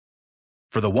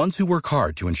For the ones who work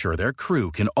hard to ensure their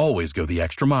crew can always go the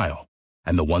extra mile,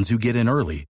 and the ones who get in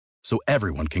early so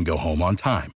everyone can go home on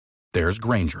time, there's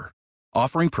Grainger,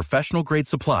 offering professional-grade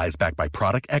supplies backed by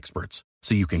product experts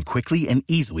so you can quickly and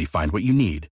easily find what you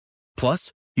need.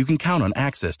 Plus, you can count on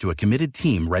access to a committed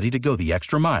team ready to go the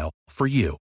extra mile for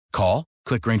you. Call,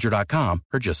 click Grainger.com,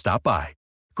 or just stop by.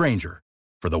 Grainger,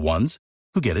 for the ones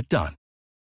who get it done.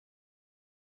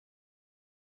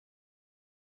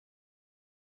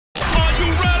 Are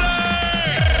you ready?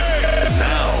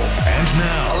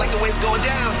 Now. I like the way it's going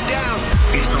down.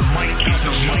 It's the Mike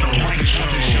Calta Show.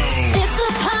 It's the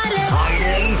party.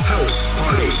 Friday house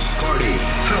party.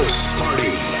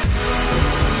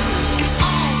 It's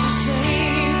all the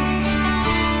same.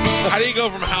 How do you go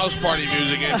from house party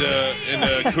music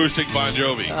into acoustic Bon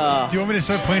Jovi? Do you want me to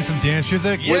start playing some dance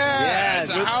music? Yeah,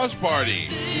 it's a house party.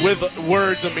 With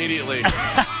words immediately.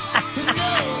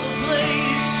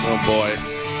 Oh, boy.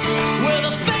 Where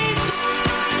the face.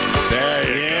 There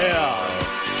you go.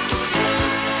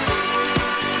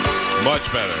 Much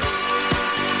better.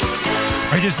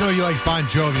 I just know you like Bon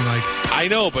Jovi, Mike. I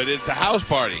know, but it's a house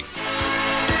party.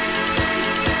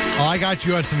 Oh, I got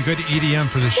you on some good EDM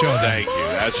for the show. Thank you.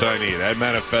 That's what I need. That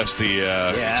manifests the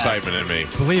excitement in me.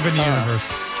 Believe in the universe.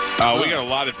 We got a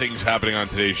lot of things happening on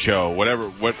today's show.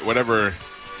 Whatever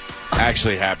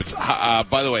actually happens.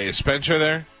 By the way, is Spencer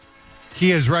there?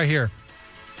 He is right here.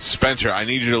 Spencer, I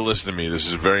need you to listen to me. This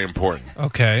is very important.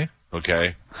 Okay.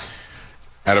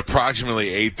 At approximately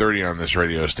 8:30 on this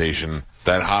radio station,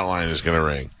 that hotline is going to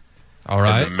ring. All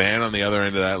right. And the man on the other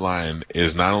end of that line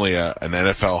is not only an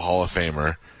NFL Hall of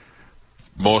Famer,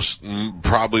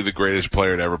 probably the greatest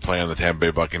player to ever play on the Tampa Bay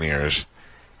Buccaneers,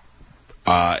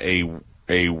 a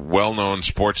well-known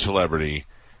sports celebrity,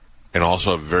 and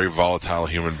also a very volatile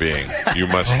human being. You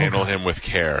must handle him with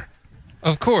care.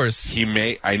 Of course. He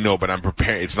may. I know, but I'm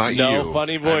prepared. It's not you. No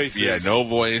funny voices. No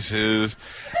voices.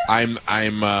 I'm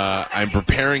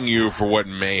preparing you for what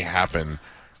may happen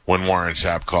when Warren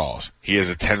Sapp calls. He has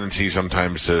a tendency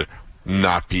sometimes to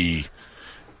not be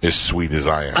as sweet as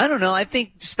I am. I don't know. I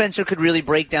think Spencer could really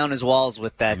break down his walls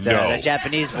with that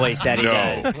Japanese voice that he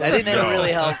does. I think that would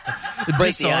really help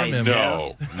break the ice.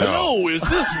 No. Hello, is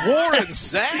this Warren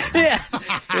Sapp? Yeah.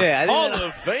 Hall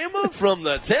of Famer from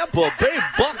the Tampa Bay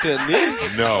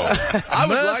Buccaneers? No. I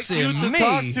would like you to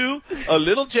talk to a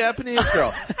little Japanese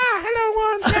girl. Hello,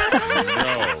 Warren Sapp.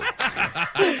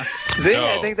 No. See,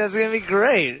 I think that's going to be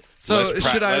great. So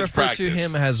should I refer to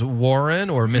him as Warren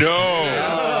or Mr. No.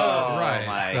 Oh, right.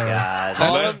 my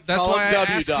God. That's why I ask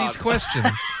W-Dog. these questions.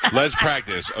 Let's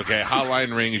practice. Okay,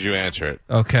 hotline rings, you answer it.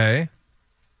 Okay.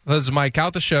 This is Mike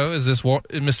Calta Show. Is this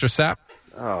Mr. Sapp?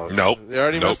 Oh, Nope. You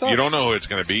already messed up? You don't know who it's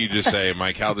going to be. You just say,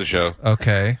 Mike Calta Show.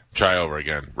 Okay. Try over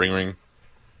again. Ring, ring.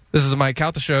 This is the Mike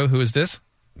Calta Show. Who is this?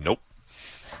 Nope.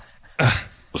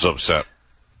 What's up, Sep?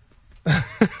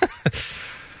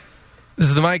 This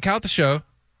is the Mike Calta Show.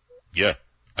 Yeah,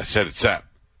 I said it's Sep.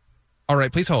 All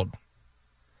right, please hold.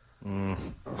 I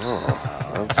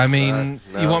mean,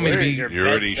 you want me to be... You're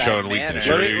already showing weakness.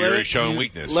 You're already showing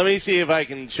weakness. Let me see if I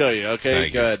can show you. Okay,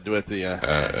 Thank you. good. With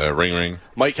the Ring, ring.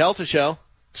 Mike Calta Show.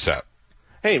 Sep.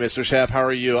 Hey, Mr. Sapp, how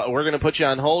are you? We're going to put you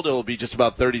on hold. It will be just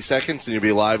about 30 seconds, and you'll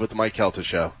be live with the Mike Calta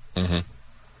Show. Mm-hmm.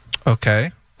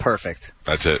 Okay. Perfect.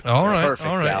 That's it. All right. Perfect,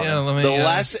 all right. Galvin. Yeah, let me... The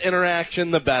less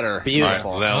interaction, the better.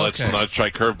 Beautiful. All right, now Okay. let's try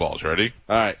curveballs. Ready?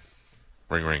 All right.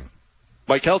 Ring, ring.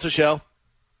 Mike Calta Show.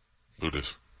 Who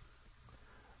this?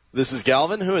 This is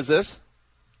Galvin. Who is this?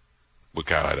 What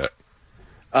Cowhead?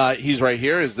 He's right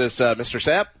here. Is this Mr.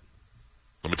 Sapp?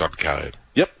 Let me talk to Cowhead.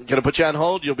 Yep. Going to put you on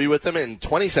hold. You'll be with him in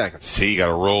 20 seconds. See, you got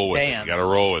to roll with it. Damn. You got to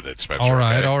roll with it, Spencer. All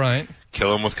right, okay? all right.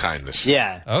 Kill him with kindness.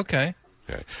 Yeah. Okay.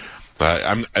 Okay.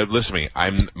 Listen to me.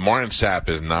 Warren Sapp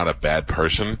is not a bad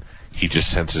person. He just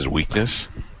senses weakness,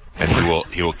 and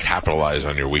he will capitalize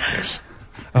on your weakness.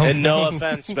 Oh, And no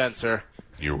offense, Spencer.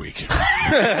 You're weak.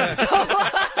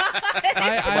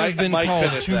 I've been Mike called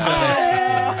finished too that.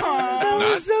 nice.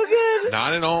 That was so good.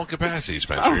 Not in all capacities,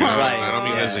 Spencer. I don't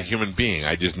mean as a human being.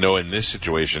 I just know in this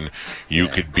situation you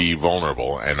could be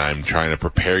vulnerable, and I'm trying to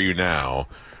prepare you now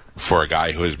for a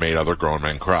guy who has made other grown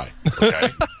men cry. Okay?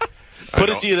 Put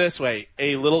it to you this way.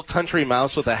 A little country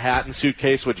mouse with a hat and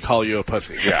suitcase would call you a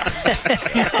pussy. Yeah.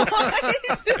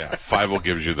 Yeah. Fievel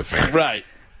gives you the finger. Right.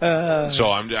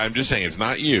 So I'm just saying it's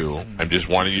not you. I'm just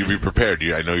wanting you to be prepared.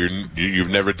 I know you've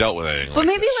never dealt with anything. But like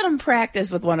maybe this. let him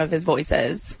practice with one of his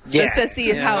voices. Yeah. Just to see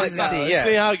how it goes.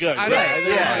 See how it goes.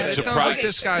 It sounds like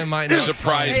this guy might not.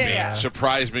 Surprise me. Yeah.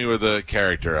 Surprise me with a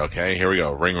character. Okay, here we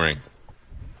go. Ring, ring.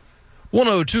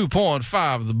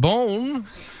 102.5 The Bone.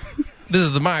 This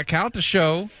is the Mike Calta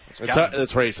Show.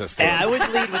 That's racist. Yeah, I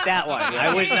wouldn't lead with that one.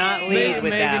 I would not lead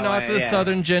with that Maybe not one. the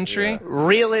Southern gentry.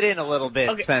 Reel it in a little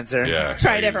bit, Spencer. Yeah.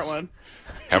 Try a different one.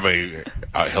 How many?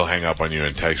 He'll hang up on you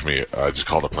and text me. Just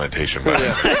called a plantation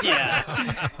back.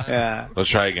 Yeah. Let's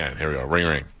try again. Here we go. Ring,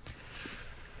 ring.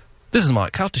 This is the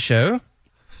Mike Calta Show.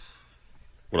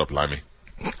 What up, Limey?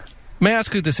 May I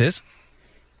ask who this is?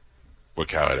 What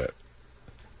cowhead at?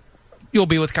 You'll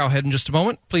be with Cowhead in just a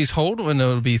moment. Please hold, and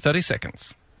it'll be 30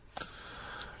 seconds.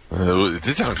 It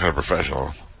did sound kind of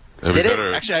professional. Did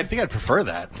it? Actually, I think I'd prefer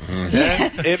that. Yeah.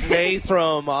 It may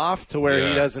throw him off to where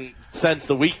he doesn't sense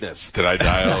the weakness. Did I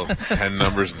dial 10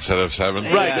 numbers instead of 7?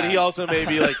 Right, but he also may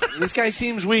be like, this guy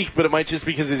seems weak, but it might just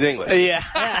be because he's English.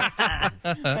 Yeah.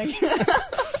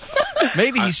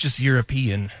 Maybe he's just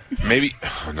European. Maybe.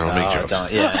 No, make jokes.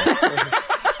 Don't, yeah.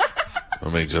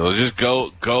 Don't make jokes. Just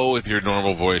go with your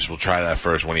normal voice. We'll try that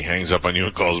first. When he hangs up on you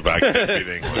and calls back,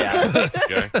 English.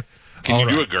 Okay. Can you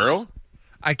do a girl?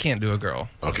 I can't do a girl.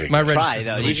 Okay. My good. register's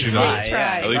Though. At You least can you know.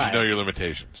 try. At least you know your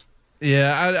limitations.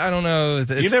 Yeah, I don't know.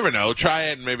 You never know. Try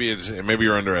it, and maybe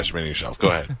you're underestimating yourself. Go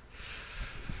ahead.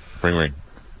 Ring, ring.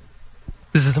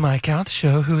 This is the Mike Calta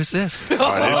Show. Who is this?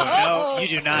 No, you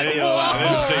do not do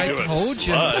I told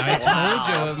you. I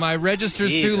told you. My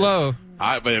register's too low.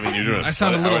 But I mean, you're doing. I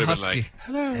sound a little would've been husky.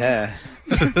 like, Yeah.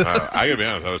 I gotta be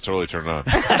honest. I was totally turned on.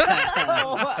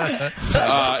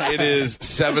 It is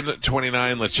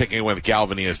 7:29. Let's check in with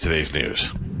Galvin as today's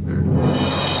news.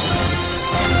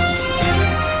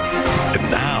 And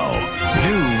now,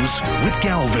 news with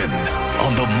Galvin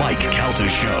on the Mike Calta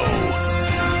Show.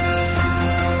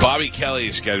 Bobby Kelly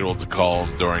is scheduled to call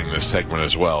during this segment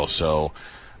as well, so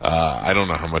I don't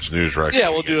know how much news we're actually Yeah,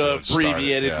 we'll do gonna get to it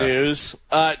abbreviated started. news.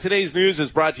 Today's news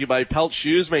is brought to you by Pelt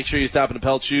Shoes. Make sure you stop in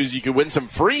Pelt Shoes. You can win some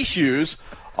free shoes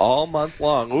all month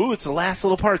long. Ooh, it's the last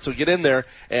little part, so get in there.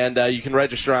 And you can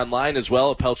register online as well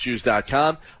at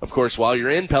peltshoes.com. Of course, while you're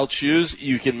in Pelt Shoes,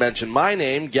 you can mention my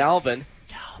name, Galvin.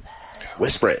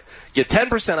 Whisper it. Get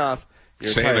 10% off.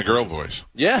 Say in the girl voice.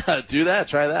 Yeah, do that.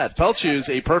 Try that. Pelt Shoes,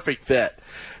 a perfect fit.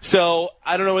 So,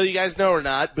 I don't know whether you guys know or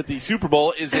not, but the Super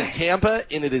Bowl is in Tampa,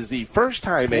 and it is the first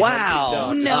time.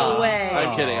 Wow. No way.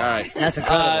 I'm kidding. All right. That's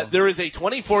incredible. There is a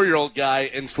 24-year-old guy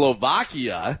in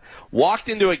Slovakia walked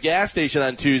into a gas station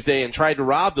on Tuesday and tried to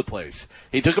rob the place.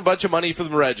 He took a bunch of money from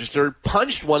the register,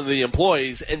 punched one of the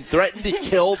employees, and threatened to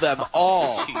kill them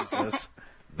all. Jesus.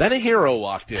 Then a hero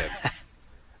walked in.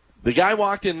 The guy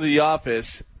walked into the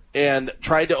office and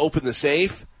tried to open the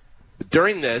safe.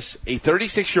 During this, a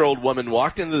 36-year-old woman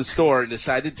walked into the store and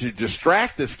decided to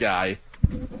distract this guy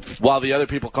while the other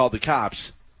people called the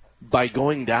cops by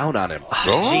going down on him.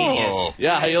 Oh. Genius.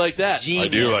 Yeah, how you like that? I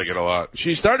do like it a lot.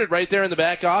 She started right there in the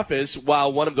back office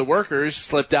while one of the workers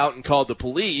slipped out and called the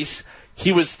police.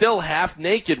 He was still half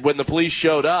naked when the police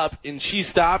showed up, and she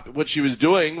stopped what she was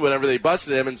doing whenever they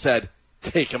busted him and said,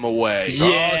 "Take him away." Oh, she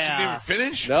didn't even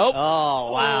finish? Nope.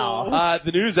 Oh, wow.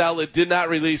 The news outlet did not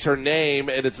release her name,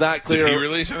 and it's not clear Did he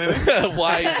release anything?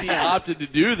 why she opted to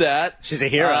do that. She's a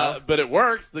hero. But it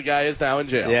worked. The guy is now in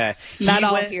jail. Yeah. Not He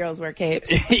all went- heroes wear capes.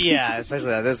 Yeah,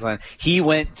 especially on this one. He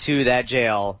went to that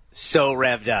jail so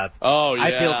revved up. Oh, yeah.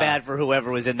 I feel bad for whoever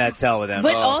was in that cell with him.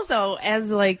 But also, as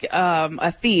like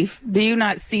a thief, do you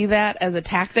not see that as a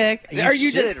tactic? You Or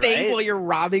you just should, think, right? well, you're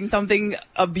robbing something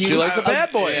abusive? She likes a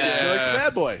bad boy. Yeah. She likes a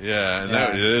bad boy. Yeah, and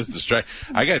that it is distracting.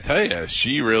 I got to tell you,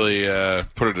 she really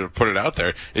put it out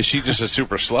there. Is she just a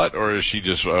super slut, or is she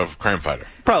just a crime fighter?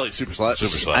 Probably super slut.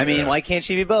 Super slut. I mean, yeah. why can't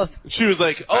she be both? She was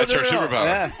like, "Oh, That's no, her no, no." superpower.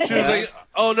 Yeah. She was like,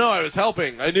 "Oh no, I was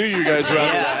helping. I knew you guys were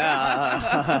out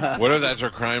there." What if that's her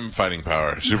crime fighting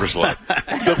power? Super slut.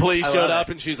 The police showed up,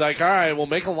 and she's like, "All right, we'll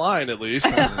make a line at least."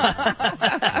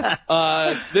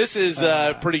 This is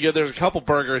pretty good. There's a couple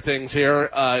burger things here.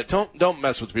 Don't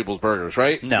mess with people's burgers,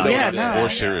 right? No. Yeah, do that. no. Or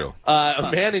cereal. A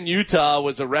man in Utah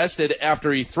was arrested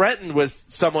after he threatened with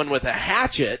someone with a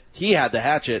hatchet. He had the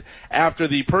hatchet after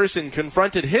the person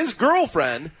confronted his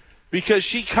girlfriend because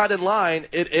she cut in line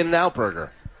at In-N-Out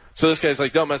Burger. So this guy's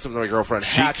like, "Don't mess with my girlfriend."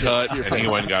 She Hatchet cut, to your and he face.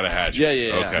 went and got a hatchet. Yeah, yeah,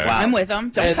 yeah. Okay. Wow. I'm with them.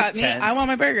 Don't And cut me. tense. I want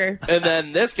my burger. And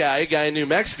then this guy, a guy in New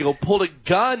Mexico, pulled a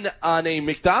gun on a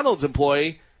McDonald's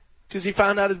employee because he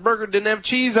found out his burger didn't have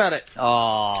cheese on it.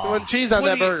 Oh. There wasn't cheese on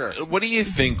that burger. What do you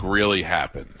think really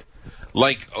happened?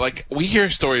 Like we hear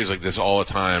stories like this all the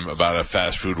time about a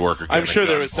fast food worker. I'm getting a sure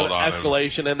there gun was some pulled on him.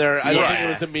 escalation in there. I don't think it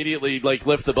was immediately like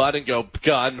lift the button and go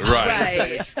gun. Right.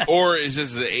 Right. Or is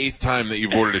this the 8th time that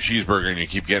you've ordered a cheeseburger and you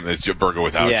keep getting a burger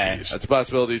without Yeah. cheese? That's a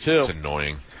possibility too. It's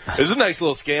annoying. This is a nice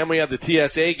little scam. We have the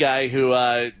TSA guy who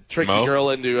tricked Mo? the girl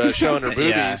into showing her boobies.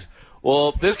 Yeah.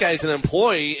 Well, this guy's an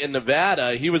employee in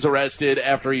Nevada. He was arrested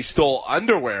after he stole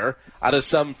underwear out of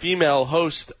some female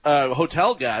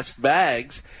hotel guest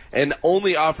bags and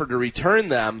only offered to return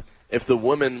them if the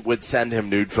woman would send him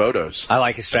nude photos. I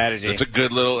like his strategy. It's a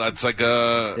good little. That's like one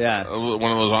of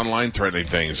those online threatening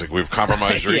things. Like we've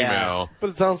compromised your email. But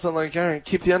it's also like, all right,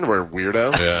 keep the underwear,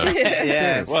 weirdo. Yeah.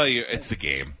 Yeah. Well, it's the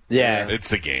game. Yeah.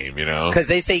 It's the game, you know. Because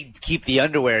they say keep the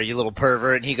underwear, you little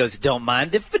pervert, and he goes, "Don't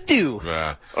mind if I do."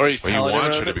 Or he's he telling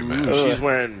wants her her to be mad. She's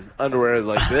wearing underwear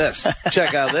like this.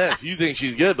 Check out this. You think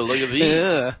she's good, but look at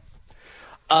these.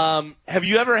 Have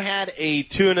you ever had a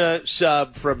tuna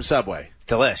sub from Subway?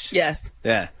 Delish. Yes.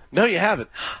 Yeah. No, you haven't.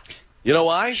 You know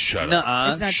why? Shut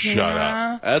up. It's not Shut tuna.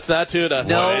 up. That's not tuna.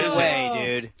 No What is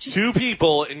way, dude. 2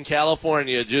 people in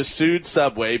California just sued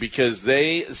Subway because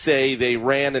they say they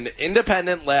ran an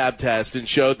independent lab test and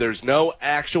showed there's no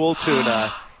actual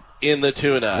tuna in the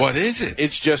tuna. What is it?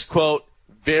 It's just, quote,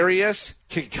 various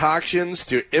concoctions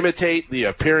to imitate the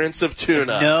appearance of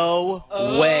tuna. No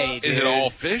way, dude. Is it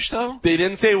all fish, though? They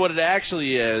didn't say what it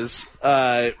actually is,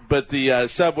 but the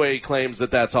Subway claims that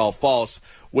that's all false,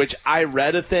 which I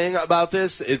read a thing about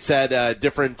this. It said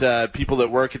different people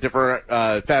that work at different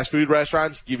fast food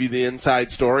restaurants give you the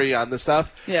inside story on the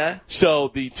stuff. Yeah. So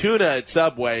the tuna at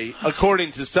Subway,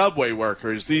 according to Subway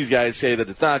workers, these guys say that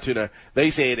it's not tuna. They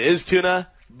say it is tuna,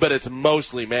 but it's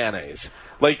mostly mayonnaise.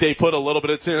 Like they put a little bit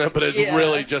of tuna, but it's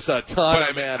really just a ton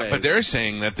of mayonnaise. But they're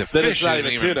saying that the That fish it's not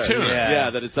isn't even even tuna. tuna. Yeah,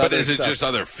 that it's But other is it stuff. just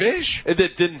other fish? It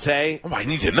didn't say. Oh, I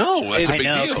need to know. That's a I big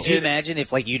know. deal. Could you imagine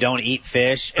if, like, you don't eat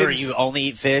fish, or you only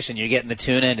eat fish, and you're getting the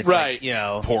tuna, and it's Right. like, you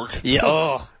know, Pork. Yeah.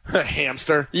 Oh.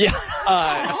 Hamster. Yeah.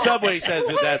 Subway says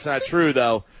that that's not true,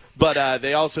 though. But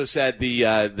they also said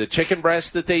the chicken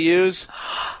breast that they use,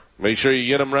 make sure you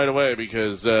get them right away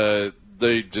because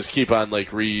they just keep on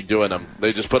like redoing them.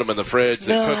 They just put them in the fridge,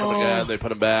 they cook them again, they put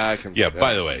them back. And, Yeah.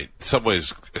 By the way,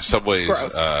 Subway's Gross.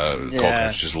 cold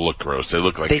cuts just look gross. They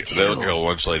look like They they look do. like a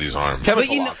lunch lady's arm. But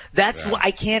you know, that's what I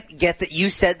can't get that.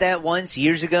 You said that once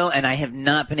years ago, and I have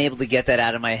not been able to get that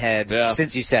out of my head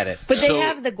since you said it. But they So-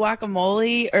 have the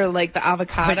guacamole or like the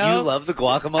avocado. But you love the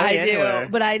guacamole I anywhere.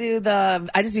 do, but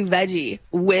I just do veggie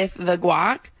with the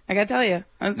guac. I gotta tell you,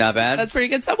 Not bad. That's pretty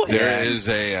good Subway. There is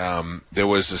there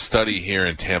was a study here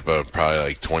in Tampa probably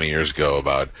like 20 years ago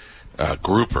about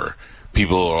grouper.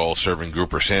 People are all serving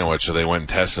grouper sandwich, so they went and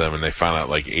tested them, and they found out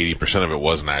like 80% of it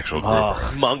wasn't actual grouper.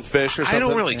 monkfish or something. I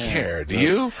don't really care. Do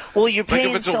you? Well, you're Like, if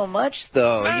paying it's a- so much,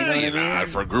 though. You know what I mean? Nah,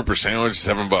 for a grouper sandwich,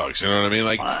 $7. You know what I mean?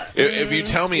 Like, if you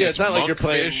tell me Yeah, it's it's not like you're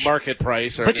paying monkfish, market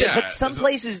price. Or, But, Yeah. but some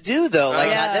places do, though. Like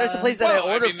Yeah. there's a place that I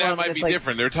order mean, that from. might that's be like,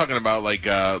 different. They're talking about like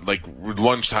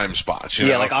lunchtime spots. You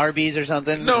yeah, know? like Arby's or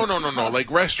something. No, like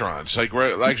restaurants, like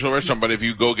actual restaurant. But if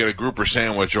you go get a grouper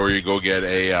sandwich or you go get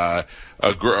a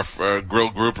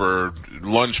grilled grouper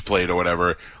lunch plate or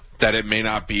whatever, that it may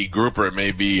not be grouper, it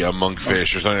may be a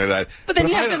monkfish or something like that. But then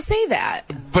if you I have to don't- say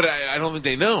that. But I don't think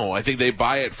they know. I think they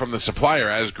buy it from the supplier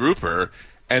as grouper,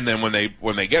 and then when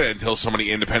they get it, until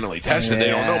somebody independently tests it, they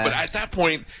don't know. Yeah. But at that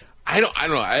point, I don't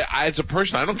know. I as a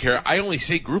person, I don't care. I only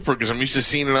say grouper because I'm used to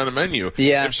seeing it on the menu.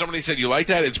 Yeah. If somebody said you like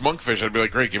that, it's monkfish, I'd be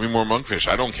like, great, give me more monkfish.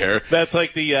 I don't care. That's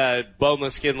like the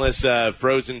boneless, skinless,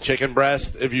 frozen chicken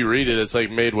breast. If you read it, it's like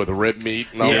made with rib meat.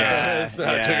 And all that. It's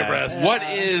not chicken breast.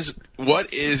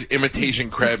 What is imitation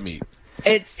crab meat?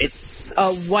 It's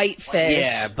a white fish.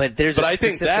 Yeah, but there's. But a I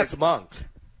think specific- that's monk.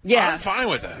 Yeah. I'm fine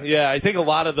with that. Yeah, I think a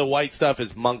lot of the white stuff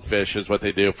is monkfish is what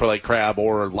they do for like crab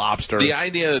or lobster. The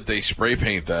idea that they spray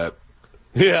paint that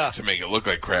yeah. to make it look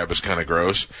like crab is kind of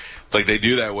gross. Like they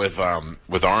do that with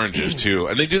oranges too,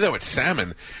 and they do that with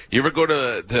salmon. You ever go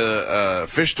to the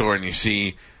fish store and you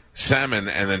see salmon,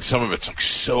 and then some of it's like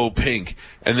so pink,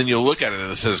 and then you look at it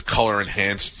and it says color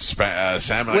enhanced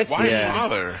salmon. Like, why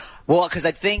bother? Well, because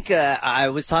I think I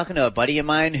was talking to a buddy of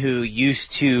mine who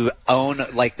used to own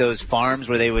like those farms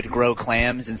where they would grow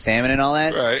clams and salmon and all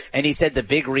that. Right. And he said the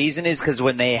big reason is because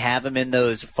when they have them in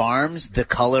those farms, the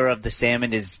color of the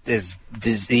salmon is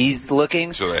diseased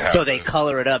looking. So they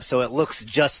color it up so it looks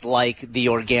just like the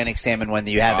organic salmon when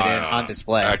you have it on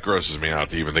display. That grosses me out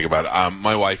to even think about it.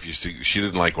 My wife she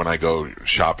didn't like when I go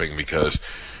shopping because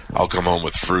I'll come home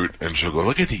with fruit and she'll go,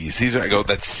 look at these. These are, I go,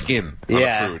 that's skin on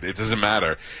a fruit. It doesn't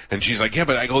matter. And she's like, yeah,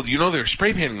 but I go, they're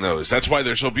spray painting those. That's why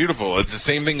they're so beautiful. It's the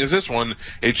same thing as this one.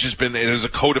 It's just it has a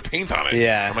coat of paint on it.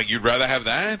 Yeah. I'm like, you'd rather have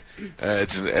that?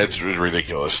 It's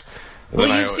ridiculous.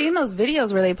 Well, you've seen those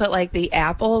videos where they put like the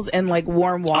apples in like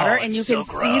warm water, and you can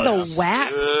see the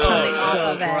wax coming off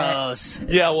of it. Gross.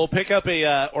 Yeah, we'll pick up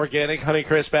a organic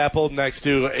Honeycrisp apple next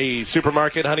to a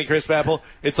supermarket Honeycrisp apple.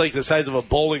 It's like the size of a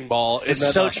bowling ball. It's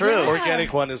so true.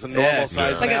 Organic one is a normal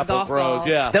size Like a apple golf grows. ball.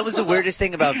 Yeah. That was the weirdest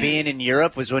thing about being in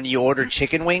Europe was when you order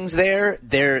chicken wings there,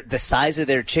 the size of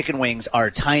their chicken wings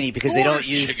are tiny because they don't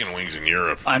use chicken wings in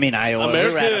Europe. I mean, we were at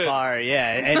American. a bar, yeah,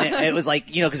 and it was like,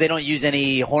 because they don't use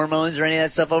any hormones or any of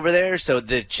that stuff over there, so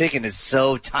the chicken is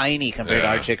so tiny compared to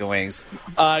our chicken wings.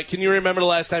 Can you remember the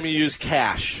last time you used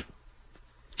cash?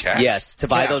 Cash? Yes, to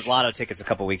buy Cash. those lotto tickets a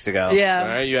couple weeks ago. Yeah. All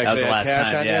right, you That was actually the had last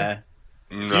cash time, on yeah. you?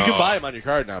 No. You can buy them on your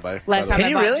card now, by Last by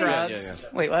time the I way. bought really? drugs. Yeah.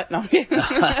 Wait, what?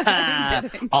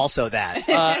 No. Also that.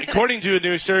 According to a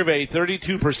new survey,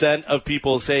 32% of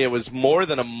people say it was more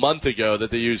than a month ago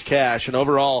that they used cash, and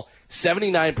overall,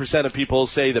 79% of people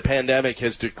say the pandemic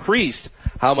has decreased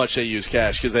how much they use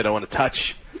cash because they don't want to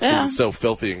touch. 'Cause Yeah. It's so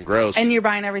filthy and gross. And you're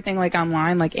buying everything like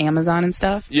online, like Amazon and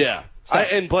stuff. Yeah.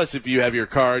 And plus, if you have your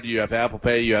card, you have Apple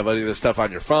Pay, you have any of this stuff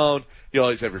on your phone, you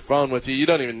always have your phone with you. You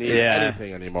don't even need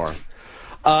anything anymore.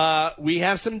 We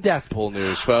have some death pool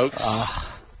news, folks.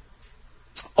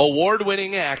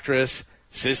 Award-winning actress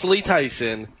Cicely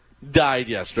Tyson died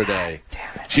yesterday.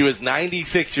 She was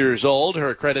 96 years old.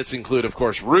 Her credits include, of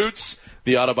course, Roots,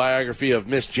 the autobiography of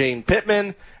Miss Jane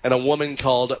Pittman, and A Woman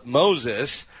Called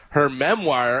Moses. Her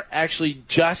memoir actually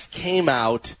just came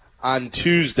out on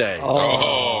Tuesday.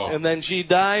 And then she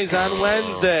dies on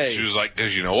Wednesday. She was like,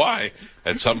 because you know why?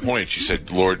 At some point, she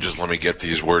said, Lord, just let me get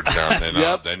these words down, then,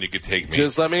 then you could take me.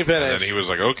 Just let me finish. And then he was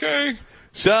like, okay.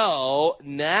 So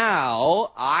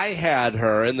now I had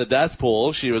her in the death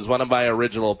pool. She was one of my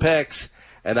original picks,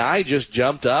 and I just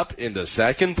jumped up into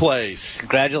second place.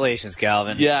 Congratulations,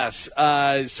 Galvin. Yes.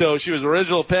 So she was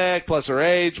original pick, plus her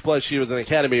age, plus she was an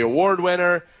Academy Award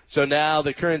winner. So now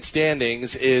the current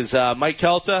standings is Mike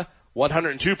Kelta,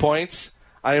 102 points.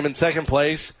 I am in second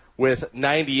place with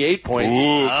 98 points.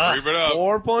 Ooh, creep it up.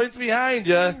 4 points behind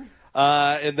you.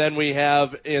 And then we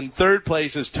have in third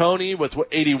place is Tony with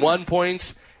 81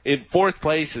 points. In fourth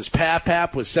place is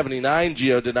Pap with 79.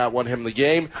 Gio did not want him in the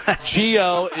game.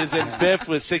 Gio is in fifth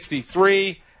with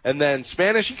 63. And then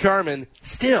Spanish Carmen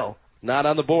still not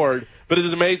on the board. But it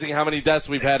is amazing how many deaths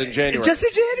we've had in January. Just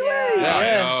in January.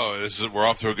 I know. We're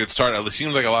off to a good start. It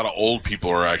seems like a lot of old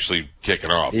people are actually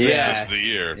kicking off. Yeah. This is the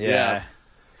year. Yeah.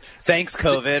 Thanks,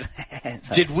 COVID.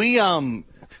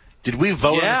 Did we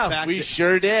vote on the Yeah, fact we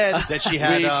sure did. that she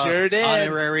had we sure did.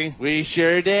 honorary? We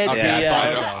sure did. Okay, Gio.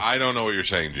 I don't know what you're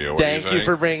saying, Gio. What Thank are you you saying?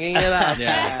 for bringing it up.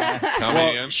 Tell me Well,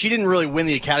 again. she didn't really win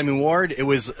the Academy Award. It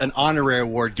was an honorary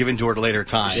award given to her at a later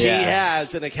time. She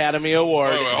has an Academy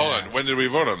Award. Wait, hold on. When did we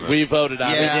vote on this? We voted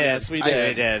on Yeah. it. Yes, we I- did.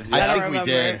 We did. I I don't think we remember.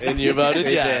 did. And you voted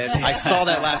We yes. did. I saw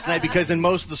that last night because in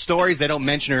most of the stories they don't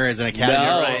mention her as an Academy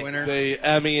Award winner. the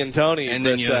Emmy and Tony. And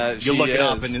then but, you look she it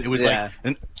up, is. and it was Yeah.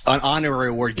 like an honorary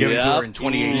award given to her in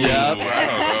 2018. Yep.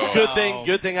 Wow.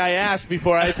 Good thing I asked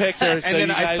before I picked her, so then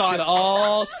you I guys thought- could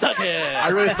all suck it. I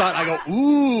really thought, I go,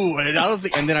 ooh, and I don't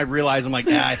think, and then I realized, I'm like,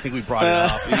 I think we brought it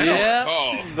up. Yeah.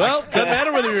 Oh. Well, doesn't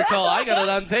matter whether you recall. I got it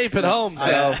on tape at home,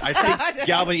 so I think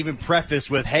Galvin even prefaced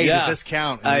with, hey, Yeah. does this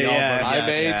count? And we all yeah. voted I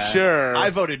made yes. sure. I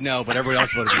voted no, but everybody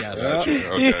else voted yes.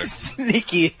 Okay.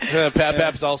 Sneaky.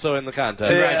 Pap's also in the contest.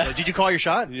 Congratulations. Did you call your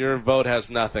shot? Your vote has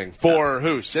nothing. For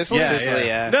who? Cicely? Yeah, Sicily,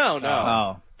 yeah. No.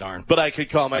 Oh. Darn. But I could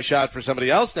call my shot for somebody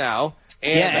else now.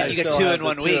 And Yeah, and I you get still 2 have in the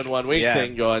 1 2 week. in 1 week Yeah.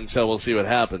 thing going, so we'll see what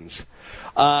happens.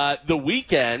 The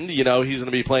Weeknd, he's going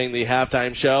to be playing the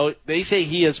halftime show. They say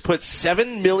he has put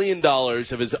 $7 million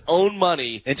of his own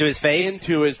money Into his face?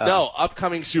 into his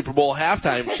upcoming Super Bowl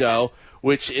halftime show,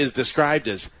 which is described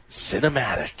as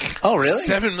cinematic. Oh, really?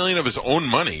 $7 million of his own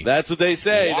money. That's what they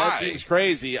say. Why? That seems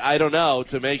crazy. I don't know,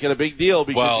 to make it a big deal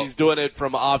because Well, he's doing it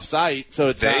from off-site, so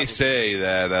it's They not... say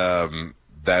that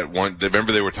that one.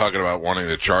 Remember, they were talking about wanting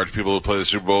to charge people to play the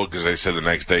Super Bowl because they said the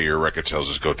next day your record sales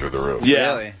just go through the roof.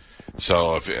 Yeah. Really?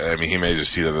 So he may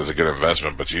just see that as a good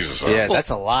investment, but Jesus, Yeah, that's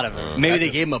a lot of them. Maybe they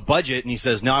gave him a budget, and he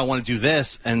says, no, I want to do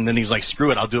this. And then he was like, screw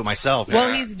it, I'll do it myself.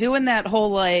 Well, he's doing that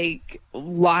whole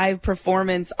live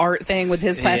performance art thing with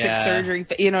his plastic Yeah. surgery.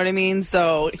 You know what I mean?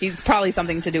 So he's probably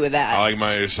something to do with that. I like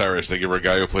Miley Cyrus. They give her a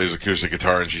guy who plays acoustic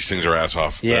guitar, and she sings her ass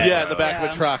off. Yeah, in the back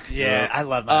of a truck. Yeah, I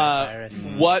love Miley Cyrus.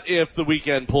 What if the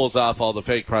Weeknd pulls off all the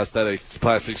fake prosthetics,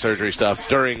 plastic surgery stuff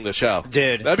during the show?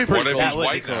 Dude. That'd be pretty What if cool. he's would be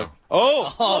white cool. now?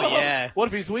 Oh, yeah. What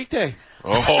if he's weekday?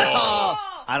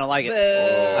 Oh, I don't like it.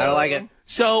 I don't like it.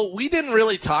 So we didn't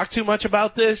really talk too much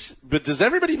about this, but does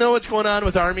everybody know what's going on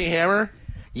with Army Hammer?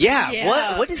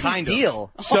 Yeah. What is his Kind of.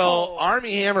 deal? So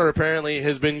Army Hammer apparently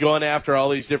has been going after all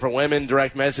these different women,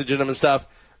 direct messaging them and stuff,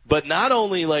 but not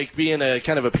only like being a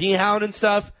kind of a pea hound and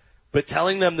stuff, but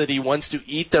telling them that he wants to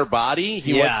eat their body.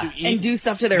 He wants to eat and do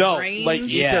stuff to their brains. like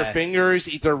eat their fingers,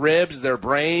 eat their ribs, their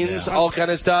brains, all kind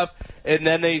of stuff. And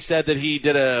then they said that he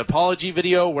did an apology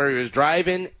video where he was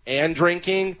driving and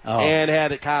drinking and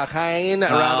had a cocaine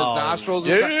around his nostrils.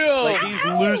 Like he's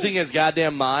losing his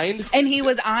goddamn mind. And he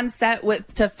was on set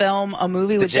to film a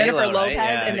movie with J-Lo, Jennifer Lopez, right?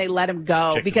 and they let him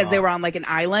go because they were on like an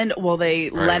island. Well,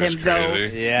 they let him go.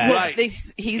 Yeah. Well,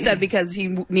 he said because he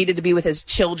needed to be with his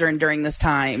children during this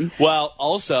time. Well,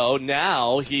 also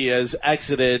now he has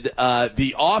exited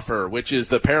The Offer, which is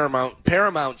the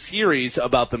Paramount series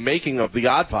about the making of The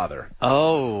Godfather.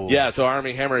 Oh. Yeah, so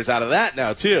Army Hammer is out of that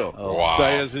now, too. Oh, wow. So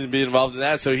he doesn't be involved in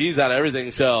that, so he's out of everything.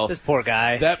 So This poor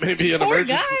guy. that may be an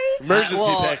emergency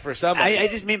pick for somebody. I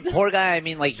just mean poor guy. I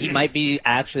mean, like he might be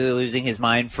actually losing his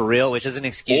mind for real, which is an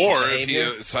excuse. Or for if he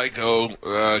behavior. a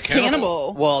psycho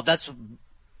Cannibal. Well, that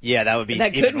would be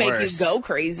That even could make worse. you go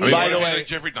crazy. I mean, By the what if way- like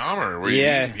Jeffrey Dahmer, where you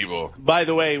eating people. By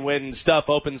the way, when stuff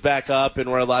opens back up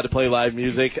and we're allowed to play live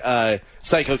music,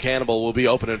 Psycho Cannibal will be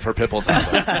opening for Pitbull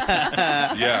Top.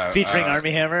 Yeah, Featuring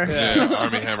Army Hammer. Yeah,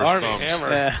 Army Hammer's Army thumbs. Hammer.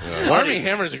 Yeah. Army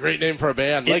Hammer is a great name for a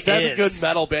band. Like that's a good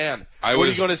metal band. What are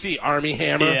you going to see? Army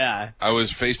Hammer. Yeah. I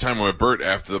was FaceTiming with Bert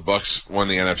after the Bucks won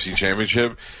the NFC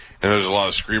Championship, and there was a lot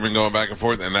of screaming going back and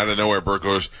forth. And out of nowhere, Bert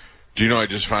goes, "Do you know I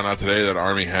just found out today that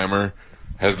Army Hammer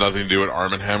has nothing to do with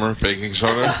Arm & Hammer baking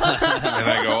soda?" And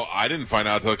I go, "I didn't find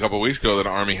out until a couple of weeks ago that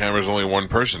Army Hammer is only one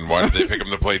person. Why did they pick him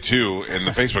to play two in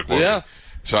the Facebook group?" Yeah.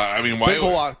 So I mean, why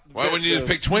wouldn't you just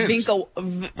pick twins?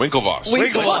 Winklevoss.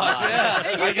 Winklevoss, yeah.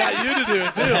 I got you to do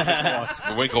it, too.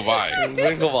 Winklevi.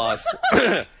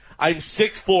 Winklevoss. I'm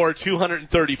 6'4",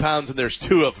 230 pounds, and there's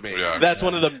two of me. Yeah. That's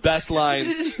one of the best lines.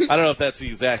 I don't know if that's the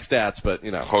exact stats, but,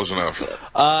 you know. Close enough.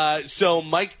 So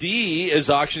Mike D is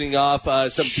auctioning off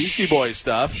some Beastie Boys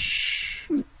stuff.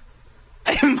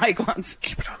 Mike wants.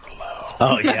 Keep it on the low.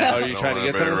 Oh yeah. Are you trying to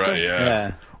get some of this right?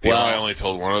 stuff? Yeah. I only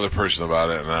told one other person about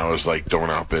it, and I was like,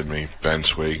 "Don't outbid me, Ben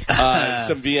Swig."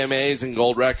 Some VMAs and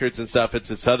gold records and stuff.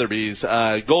 It's at Sotheby's.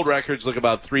 Gold records look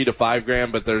about $3 to $5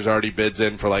 grand, but there's already bids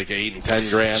in for like $8 and $10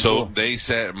 grand. So they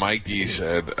said, Mike D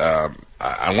said,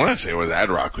 I want to say it was Ad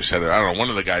Rock who said it. I don't know.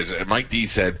 One of the guys, Mike D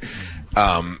said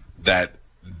that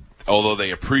although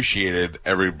they appreciated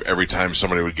every time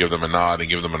somebody would give them a nod and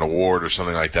give them an award or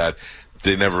something like that,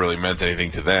 they never really meant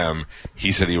anything to them.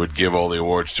 He said he would give all the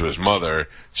awards to his mother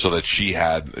so that she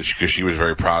had, because she was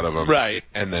very proud of him. Right.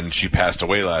 And then she passed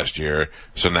away last year,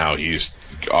 so now he's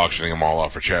auctioning them all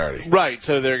off for charity. Right,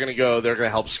 so they're going to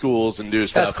help schools and do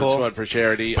stuff That's cool. that's fun for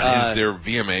charity. But their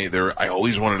VMA, I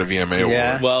always wanted a VMA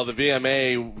award. Well, the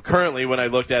VMA, currently, when I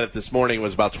looked at it this morning,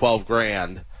 was about $12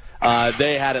 grand.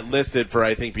 They had it listed for,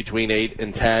 I think, between 8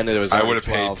 and 10. It was I would have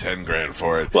paid 12. 10 grand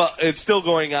for it. Well, it's still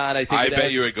going on. I think. I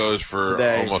bet you it goes for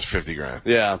today. almost 50 grand.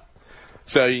 Yeah.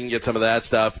 So you can get some of that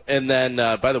stuff. And then,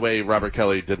 by the way, Robert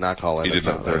Kelly did not call in He at did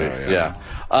not, 7:30.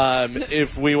 yeah.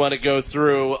 If we want to go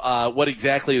through what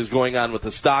exactly is going on with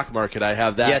the stock market, I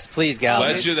have that. Yes, please, Galvin.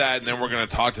 Let's do that, and then we're going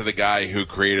to talk to the guy who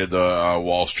created the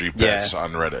Wall Street bets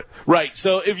on Reddit. Right.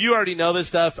 So if you already know this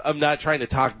stuff, I'm not trying to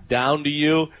talk down to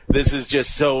you. This is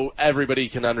just so everybody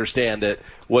can understand it,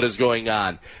 what is going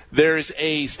on. There's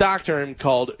a stock term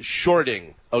called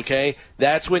shorting. Okay?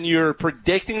 That's when you're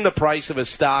predicting the price of a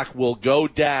stock will go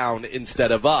down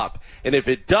instead of up. And if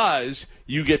it does,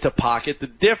 you get to pocket the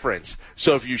difference.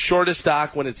 So if you short a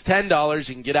stock when it's $10,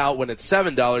 you can get out when it's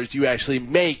 $7, you actually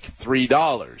make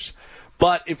 $3.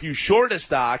 But if you short a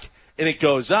stock and it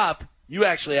goes up, you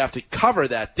actually have to cover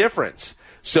that difference.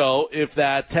 So if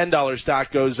that $10 stock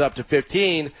goes up to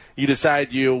 $15, you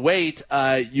decide you wait,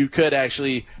 you could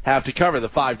actually have to cover the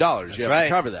 $5. You have to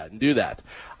cover that and do that.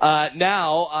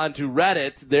 Now, onto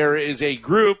Reddit, there is a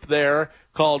group there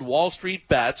called Wall Street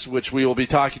Bets, which we will be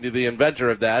talking to the inventor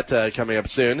of that coming up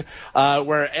soon,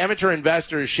 where amateur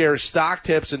investors share stock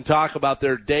tips and talk about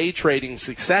their day trading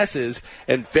successes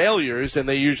and failures, and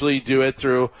they usually do it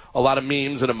through a lot of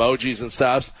memes and emojis and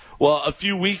stuff. Well, a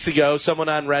few weeks ago, someone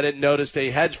on Reddit noticed a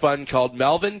hedge fund called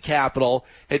Melvin Capital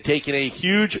had taken a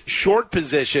huge short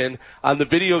position on the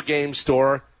video game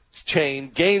store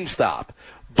chain GameStop.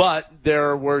 But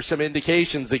there were some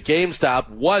indications that GameStop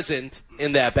wasn't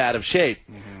in that bad of shape.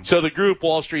 Mm-hmm. So the group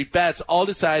Wall Street Bets all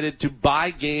decided to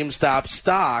buy GameStop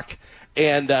stock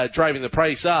and driving the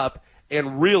price up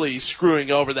and really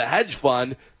screwing over the hedge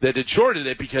fund that had shorted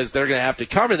it because they're going to have to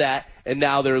cover that. And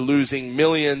now they're losing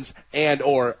millions and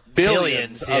or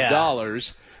billions of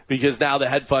dollars because now the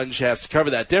hedge fund has to cover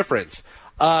that difference.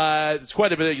 It's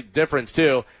quite a bit of difference,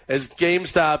 too. As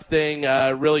GameStop thing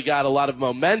really got a lot of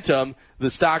momentum,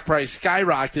 the stock price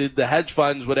skyrocketed. The hedge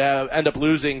funds would end up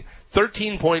losing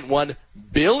 $13.1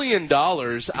 billion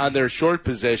on their short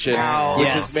position,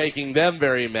 which is making them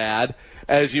very mad.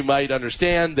 As you might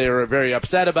understand, they were very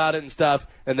upset about it and stuff,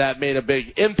 and that made a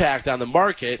big impact on the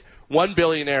market. One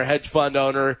billionaire hedge fund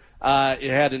owner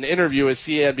had an interview with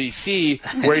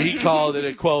CNBC where he called it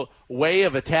a, quote, way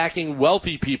of attacking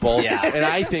wealthy people, and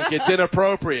I think it's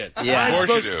inappropriate. Yeah. Of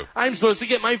course you do. I'm supposed to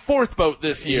get my 4th boat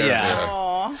this year.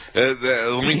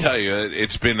 Let me tell you,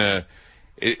 it's been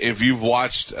if you've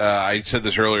watched, I said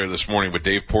this earlier this morning, but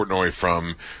Dave Portnoy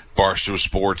from Barstool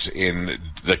Sports in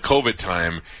the COVID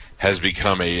time has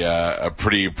become a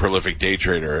pretty prolific day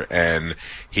trader, and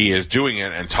he is doing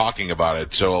it and talking about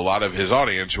it. So a lot of his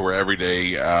audience, who are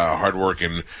everyday,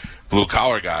 hardworking,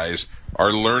 blue-collar guys,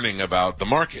 are learning about the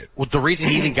market. Well, the reason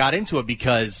he even got into it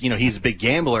because, he's a big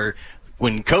gambler.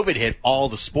 When COVID hit, all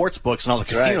the sports books and all the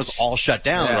casinos all shut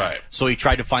down. Yeah. Right. So he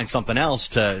tried to find something else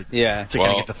to kind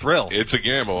of get the thrill. It's a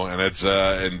gamble, and it's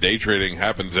and day trading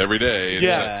happens every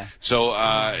day. So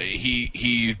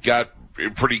he got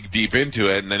pretty deep into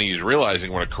it, and then he's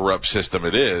realizing what a corrupt system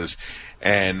it is.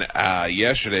 And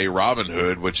yesterday,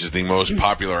 Robinhood, which is the most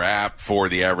popular app for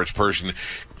the average person,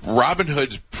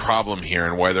 Robinhood's problem here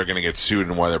and why they're going to get sued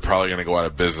and why they're probably going to go out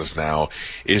of business now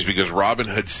is because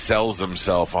Robinhood sells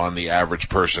themselves on the average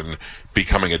person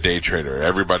becoming a day trader.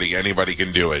 Anybody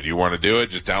can do it. You want to do it?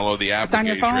 Just download the app. It's on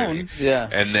your phone. Yeah.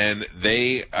 And then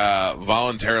they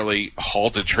voluntarily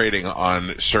halted trading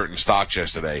on certain stocks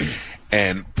yesterday.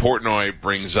 And Portnoy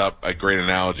brings up a great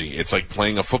analogy. It's like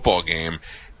playing a football game,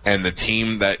 and the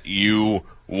team that you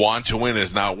want to win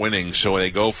is not winning, so they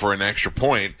go for an extra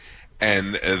point,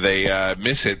 and they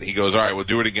miss it. He goes, all right, we'll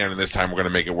do it again, and this time we're going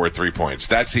to make it worth 3 points.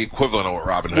 That's the equivalent of what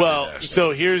Robinhood did.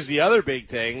 So here's the other big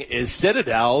thing, is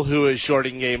Citadel, who is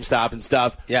shorting GameStop and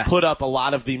stuff, put up a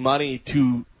lot of the money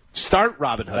to start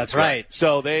Robinhood. That's right.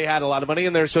 So they had a lot of money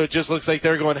in there, so it just looks like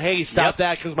they're going, hey, stop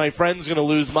that because my friend's going to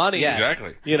lose money. Yeah.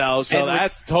 Exactly. So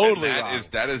that's totally wrong.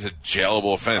 That is a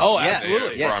jailable offense. Oh,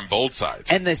 absolutely. On both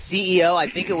sides. And the CEO, I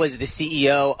think it was the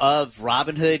CEO of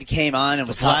Robinhood, came on and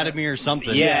was Vladimir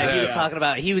something. Yeah, he was talking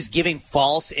about he was giving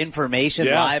false information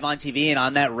live on TV, and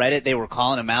on that Reddit they were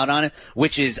calling him out on it,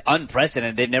 which is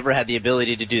unprecedented. They've never had the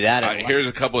ability to do that. Here's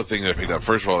a couple of things I picked up.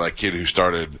 First of all, that kid who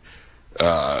started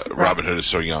Robinhood is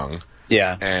so young.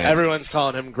 Yeah. And everyone's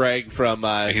calling him Greg from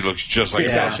he looks just like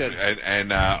Succession.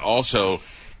 And also,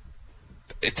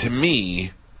 to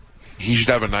me, he should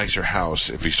have a nicer house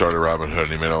if he started Robinhood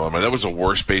and he made all that money. That was the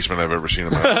worst basement I've ever seen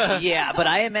in my life. Yeah, but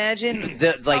I imagine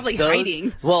probably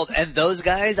hiding. Well, and those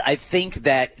guys, I think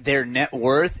that their net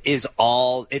worth is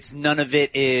none of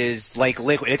it is like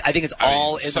liquid. I think it's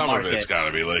all in the market. Some of it's got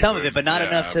to be liquid. Some of it, but not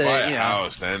enough to buy a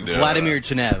house. Then Vladimir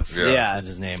Tenev. Yeah, is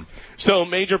his name. So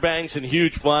major banks and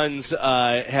huge funds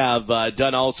have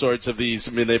done all sorts of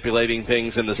these manipulating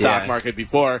things in the stock market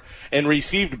before and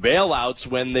received bailouts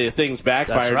when the things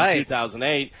backfired in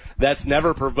 2008. That's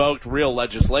never provoked real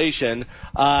legislation.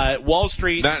 Wall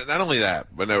Street... Not only that,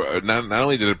 but not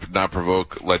only did it not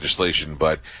provoke legislation,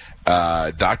 but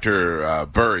Dr.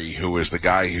 Burry, who was the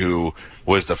guy who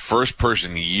was the first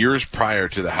person years prior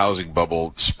to the housing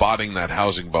bubble spotting that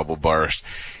housing bubble burst,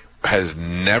 has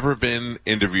never been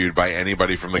interviewed by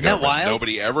anybody from the government. Wild?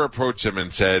 Nobody ever approached him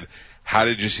and said, how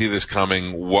did you see this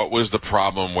coming? What was the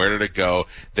problem? Where did it go?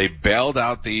 They bailed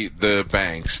out the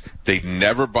banks. They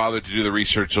never bothered to do the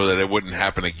research so that it wouldn't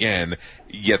happen again,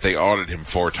 yet they audited him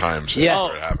 4 times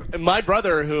after it happened. My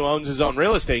brother, who owns his own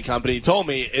real estate company, told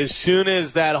me as soon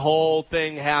as that whole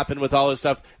thing happened with all this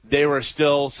stuff, they were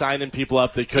still signing people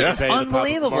up that couldn't pay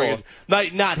the mortgage.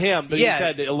 Not him, but he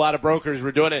said a lot of brokers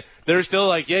were doing it. They're still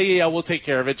like, yeah, we'll take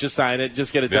care of it. Just sign it.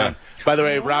 Just get it done. By the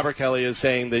way, Robert Kelly is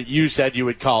saying that you said you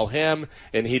would call him,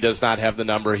 and he does not have the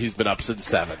number. He's been up since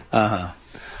 7.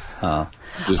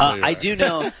 I do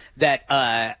know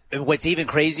that what's even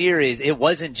crazier is it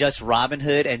wasn't just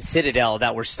Robinhood and Citadel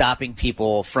that were stopping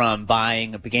people from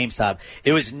buying GameStop.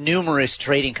 It was numerous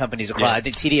trading companies across. I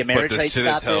think TD Ameritrade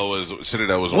stopped it.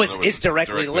 Citadel was it's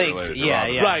directly linked.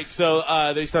 Yeah. Right.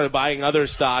 So they started buying other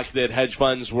stock that hedge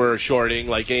funds were shorting,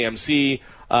 like AMC,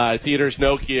 Theaters,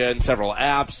 Nokia, and several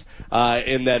apps.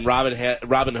 And then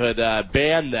Robinhood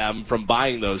banned them from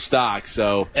buying those stocks.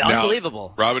 So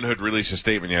unbelievable. Now, Robinhood released a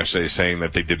statement yesterday saying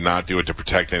that they did not do it to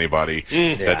protect anybody,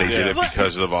 that they did it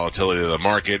because of the volatility of the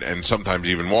market, and sometimes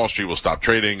even Wall Street will stop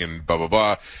trading and blah, blah,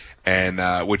 blah,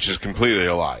 and which is completely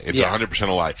a lie. It's 100%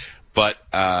 a lie. But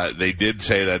they did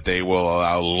say that they will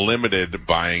allow limited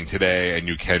buying today, and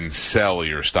you can sell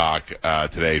your stock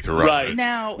today through Robinhood. Right.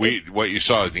 Now, What you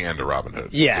saw is the end of Robinhood.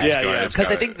 Yeah.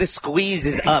 Because I think the squeeze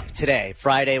is up today.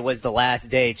 Friday was the last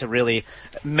day to really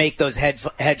make those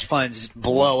hedge funds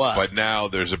blow up. But now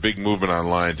there's a big movement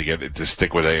online to get it to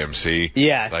stick with AMC.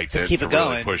 Yeah, like to keep it really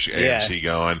going. push AMC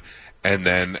going. And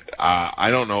then I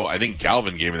don't know. I think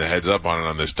Galvin gave me the heads up on it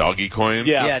on this doggy coin.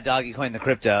 Yeah, doggy coin, the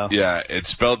crypto. Yeah, it's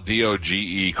spelled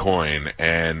DOGE coin,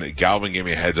 and Galvin gave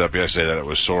me a heads up yesterday that it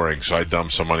was soaring, so I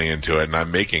dumped some money into it, and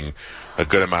I'm making a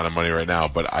good amount of money right now.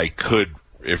 But I could,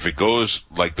 if it goes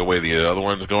like the way the other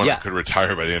one's going, I could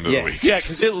retire by the end of the week. Yeah,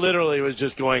 because it literally was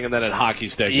just going, and then at hockey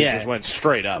stick, it just went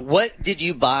straight up. What did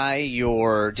you buy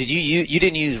your? Did you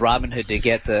didn't use Robinhood to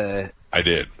get the? I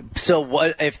did. So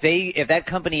what if that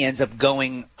company ends up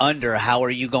going under? How are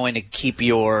you going to keep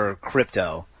your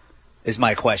crypto? Is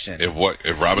my question. If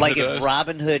Robinhood like does? if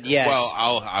Robinhood, yes. Well,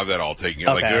 I'll have that all taken.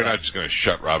 Okay. Like they're not just going to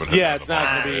shut Robinhood. Yeah, down it's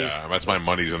not going to be. Yeah, that's my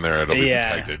money's in there. It'll be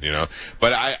protected,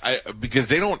 But I because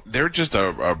they don't. They're just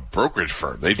a brokerage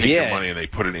firm. They take your money and they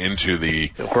put it into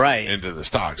the into the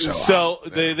stock. So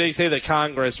they say that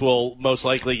Congress will most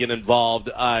likely get involved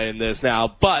in this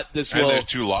now, but this will. And there's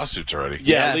 2 lawsuits already.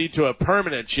 Lead to a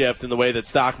permanent shift in the way that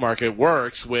stock market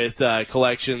works, with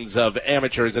collections of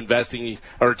amateurs investing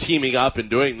or teaming up and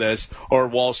doing this, or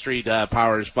Wall Street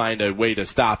powers find a way to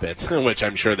stop it, which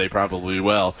I'm sure they probably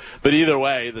will. But either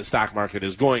way, the stock market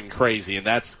is going crazy, and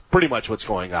that's pretty much what's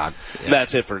going on. Yeah.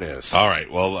 That's it for news. All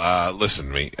right. Well, listen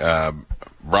to me.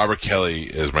 Robert Kelly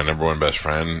is my number one best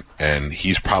friend, and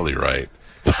he's probably right.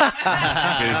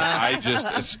 I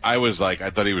was like, I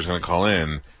thought he was going to call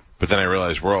in, but then I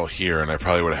realized we're all here, and I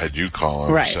probably would have had you call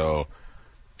him. Right. So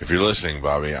if you're listening,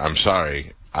 Bobby, I'm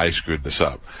sorry. I screwed this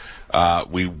up.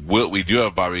 We do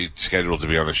have Bobby scheduled to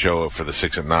be on the show for the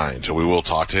 6 at 9, so we will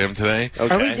talk to him today.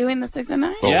 Okay. Are we doing the 6 at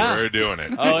 9? Oh, yeah, we're doing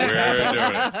it. We're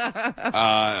doing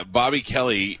it. Bobby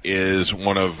Kelly is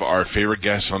one of our favorite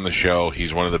guests on the show.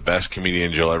 He's one of the best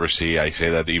comedians you'll ever see. I say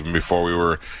that even before we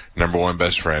were number one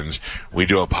best friends. We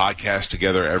do a podcast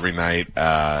together every night,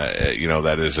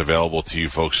 that is available to you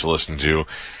folks to listen to.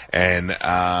 And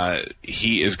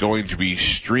he is going to be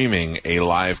streaming a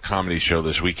live comedy show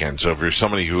this weekend. So if you're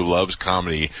somebody who loves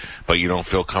comedy, but you don't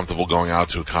feel comfortable going out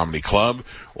to a comedy club,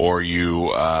 or you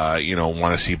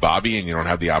want to see Bobby and you don't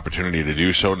have the opportunity to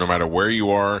do so, no matter where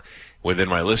you are within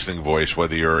my listening voice,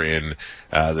 whether you're in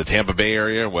the Tampa Bay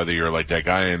area, whether you're like that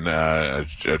guy in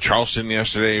Charleston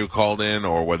yesterday who called in,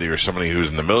 or whether you're somebody who's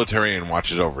in the military and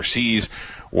watches overseas,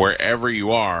 wherever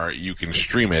you are, you can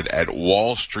stream it at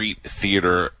Wall Street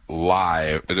Theater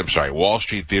Live. I'm sorry,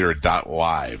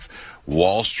 wallstreettheater.live.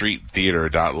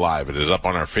 wallstreettheater.live. It is up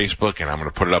on our Facebook, and I'm going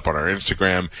to put it up on our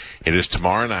Instagram. It is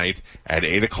tomorrow night at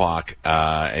 8 o'clock,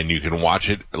 and you can watch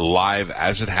it live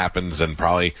as it happens, and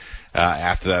probably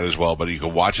after that as well. But you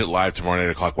can watch it live tomorrow at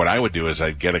 8 o'clock. What I would do is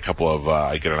I'd get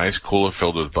I'd get a nice cooler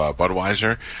filled with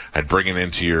Budweiser. I'd bring it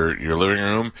into your living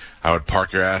room. I would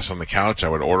park your ass on the couch. I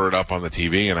would order it up on the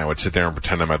TV, and I would sit there and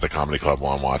pretend I'm at the comedy club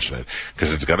while I'm watching it.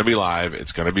 Because it's going to be live.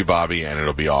 It's going to be Bobby, and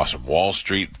it'll be awesome.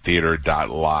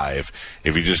 wallstreettheater.live.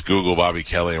 If you just Google Bobby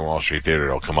Kelly and Wall Street Theater,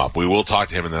 it'll come up. We will talk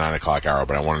to him in the 9 o'clock hour,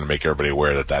 but I wanted to make everybody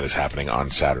aware that that is happening on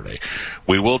Saturday.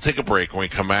 We will take a break. When we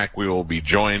come back, we will be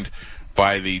joined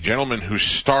by the gentleman who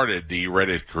started the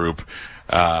Reddit group,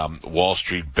 Wall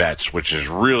Street Bets, which is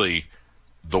really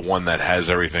the one that has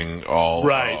everything all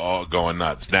going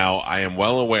nuts. Now, I am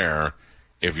well aware,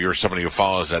 if you're somebody who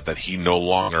follows that he no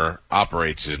longer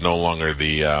operates, is no longer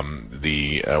the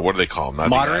what do they call him? Not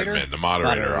moderator? The admin, the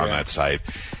moderator on that site.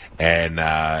 And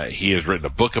he has written a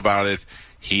book about it.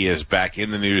 He is back in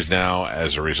the news now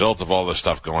as a result of all the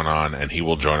stuff going on, and he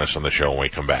will join us on the show when we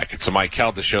come back. It's the Mike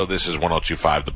Calta Show. This is 102.5 The